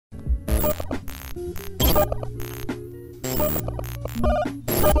So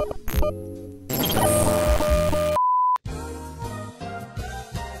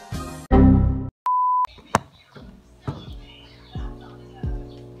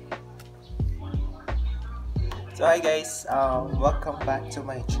hi guys, welcome back to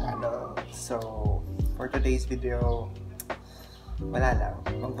my channel. So for today's video, wala lang,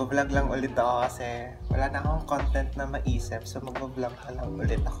 magbablog lang ulit ako kasi wala na akong content na maisip, so magbablog na lang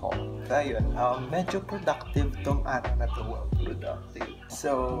ulit ako. So ayun, medyo productive tong araw na to. Well, productive.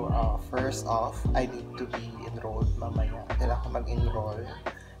 So first off, I need to be enrolled mamaya. Kailangan ko mag-enroll,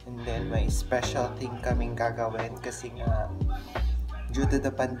 and then may special thing kaming gagawin kasi nga due to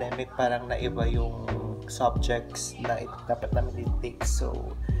the pandemic parang naiba yung subjects na dapat namin i-take.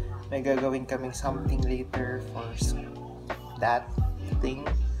 So may gagawin kaming something later for that thing.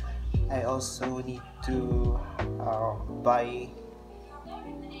 I also need to buy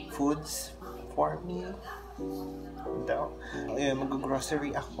foods for me.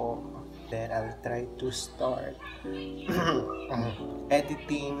 Mag-grocery ako. Then I'll try to start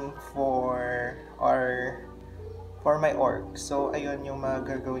editing for my org. So ayun yung mga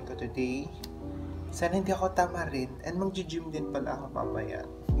gagawin ko today. Sana hindi ako tamarin, and mag-gym din pala ako mamaya.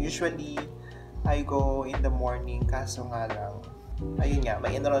 Usually I go in the morning, kaso nga lang ayun nga,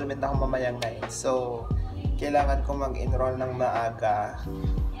 may enrollment ako mamayang 9. So kailangan ko mag-enroll ng maaga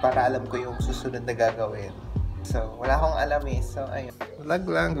para alam ko yung susunod na gagawin. So wala akong alam eh. So ayun, vlog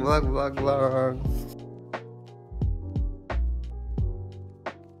lang, vlog.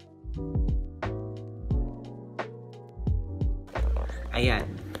 Ayan.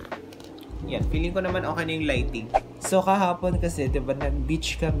 Yan, feeling ko naman okay na yung lighting. So kahapon kasi, diba,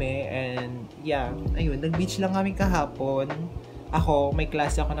 nag-beach kami, and yeah, ayun, nag-beach lang kami kahapon. Ako, may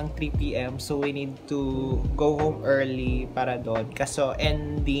klase ako ng 3 PM, so we need to go home early para doon. Kaso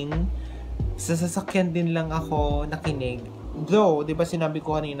ending, sa sasakyan din lang ako nakinig. Though, diba sinabi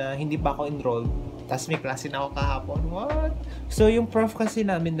ko kanina, hindi pa ako enrolled. Tapos may klase na ako kahapon. What? So yung prof kasi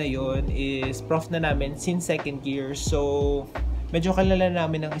namin na yun is prof na namin since 2nd year. So medyo kalala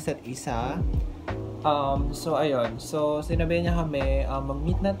namin ng isa't isa. So ayun. So sinabi niya kami,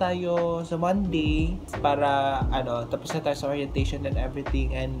 mag-meet na tayo sa Monday para tapos na tayo sa orientation and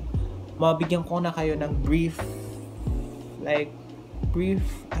everything, and mabigyan ko na kayo ng brief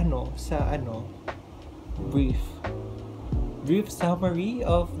summary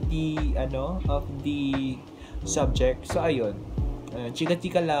of the subject. So ayun.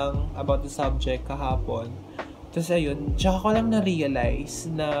 Chika-chika lang about the subject kahapon. Tapos ayun, tsaka ko lang na-realize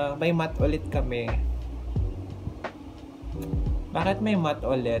na may math ulit kami. Bakit may math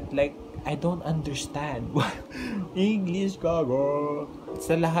ulit? Like, I don't understand. English ka ba?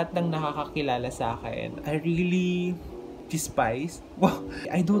 Sa lahat ng nakakakilala sa akin, I really despise. Well,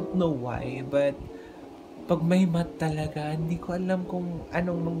 I don't know why, but pag may math talaga, hindi ko alam kung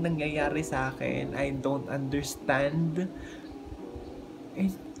anong nangyayari sa akin. I don't understand.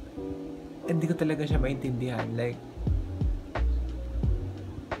 Hindi ko talaga siya maintindihan. Like,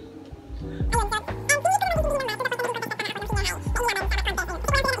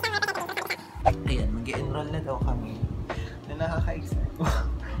 ayan, mag-enroll na daw kami. Na nakaka-excite.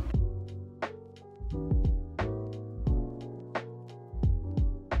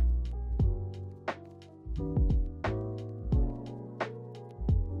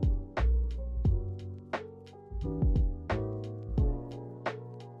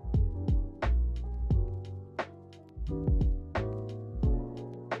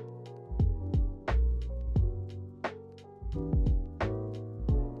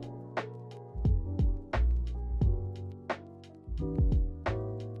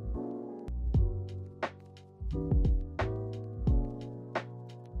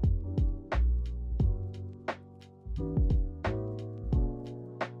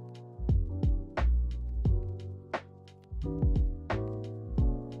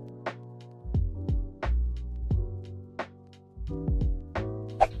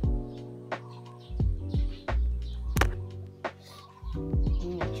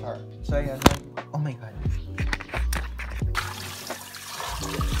 So ayan, oh my god.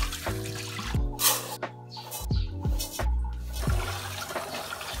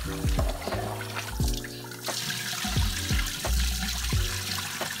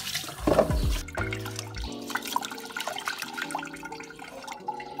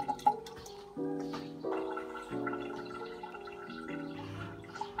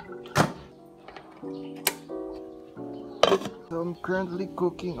 So I'm currently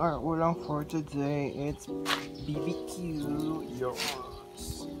cooking our ulam for today. It's BBQ.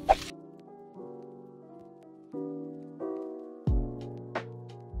 Yes.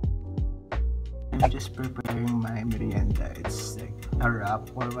 I'm just preparing my merienda. It's like a wrap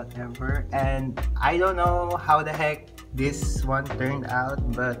or whatever. And I don't know how the heck this one turned out,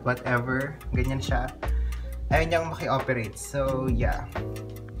 but whatever. Ganyan siya. Ayaw niyang maki-operate. So, yeah.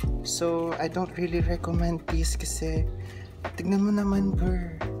 So, I don't really recommend this kasi tignan mo naman,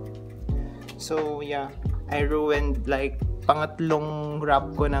 bro. So, yeah. I ruined like pangatlong wrap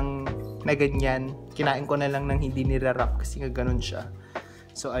ko ng na ganyan. Kinain ko na lang ng hindi nira-wrap kasi nga ganun siya.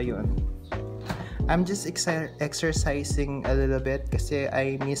 So, ayun. I'm just exercising a little bit kasi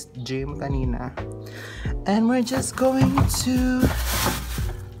I missed gym kanina. And we're just going to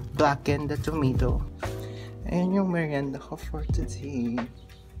blacken the tomato. Ayan yung merienda ko for today.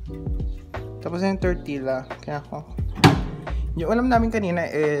 Tapos yung tortilla. Kaya ako. Yung ulam namin kanina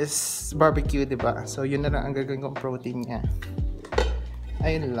is barbecue, diba? So yun na lang ang gagawin kong protein niya.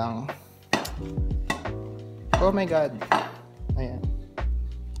 Ayun lang. Oh my god. Ayan.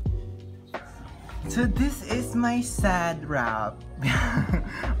 So this is my sad wrap.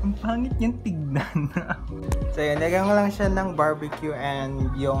 Ang pangit niyang tignan. So yun, lagyan ko lang siya ng barbecue and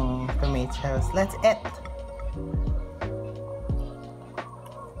yung tomatoes. Let's eat!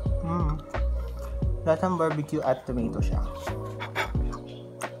 Lasang barbecue at tomato siya.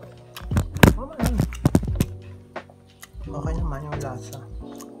 Okay naman yung lasa.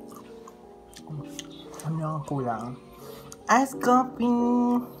 Ano yung kulang? Ice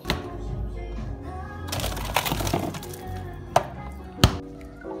coffee!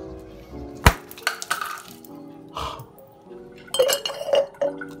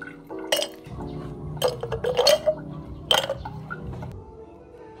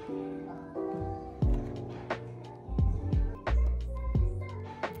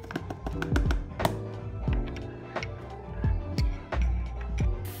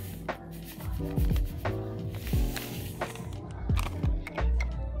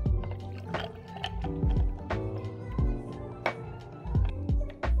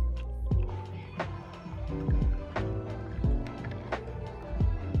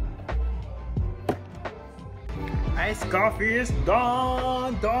 Iced coffee is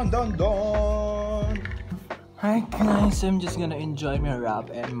done! Done! Alright guys, I'm just gonna enjoy my wrap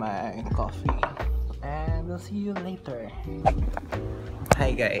and my coffee. And we'll see you later.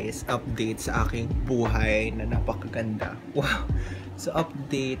 Hi guys, update sa aking buhay na napakaganda. Wow! So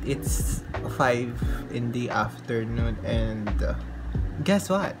update, it's 5 in the afternoon and guess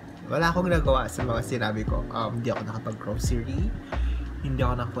what? Wala akong nagawa sa mga sinabi ko. Hindi ako nakapag-grocery. Hindi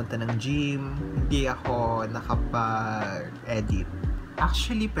ako nakapunta ng gym, hindi ako nakapag-edit.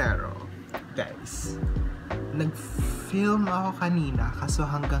 Actually, pero, guys, nag-film ako kanina kaso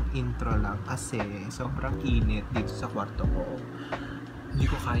hanggang intro lang kasi sobrang init dito sa kwarto ko. Hindi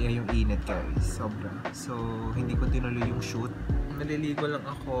ko kaya yung init, guys. Sobra. So, hindi ko tinuloy yung shoot. Naliligo lang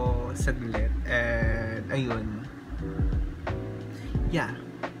ako saglit and ayun. Yeah.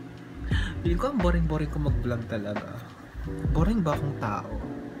 Feeling ko ang boring-boring ko mag-vlog talaga. Boring ba akong tao?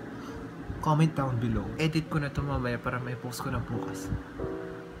 Comment down below. Edit ko na ito mamaya para may post ko na bukas.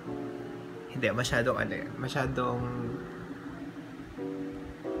 Hindi, masyadong ano yan. Masyadong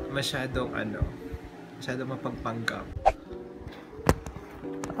mapagpanggap.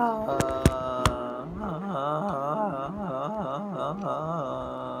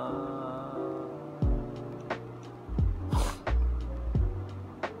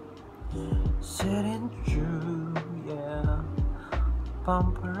 Sitting true, yeah.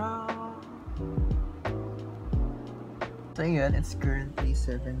 Pampara. So yun, it's currently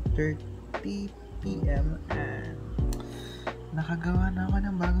 7:30 PM and nakagawa na ako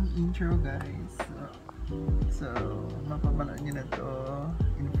ng bagong intro, guys. So mapapanood nyo na to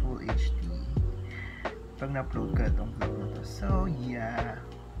in full HD pag na-upload ko itong vlog na to. So yeah.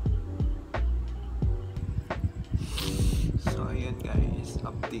 So ayun guys,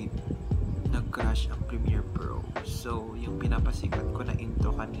 update. Nag-crash ang Premiere Pro. So, yung pinapasikat ko na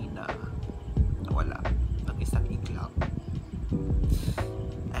intro kanina, nawala ng isang iglap.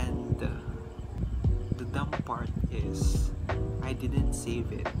 And the dumb part is, I didn't save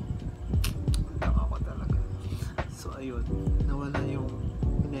it. Tanga ko talaga. So, ayun. Nawala yung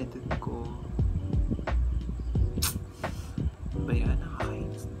in-edit ko. Bayan,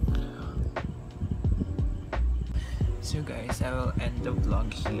 nakakainis. So guys, I will end the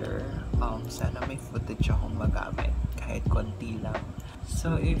vlog here. Sana may footage akong magamit kahit konti lang.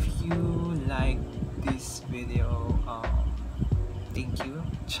 So if you like this video, thank you.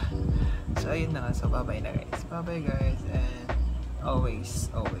 So ayun na nga. So bye bye na guys. Bye bye guys and always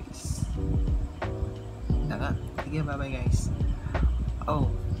na nga. Sige, bye bye guys.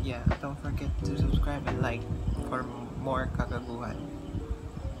 Oh yeah, don't forget to subscribe and like for more kagaguhan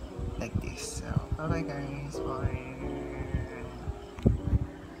like this. So Okay guys, bye.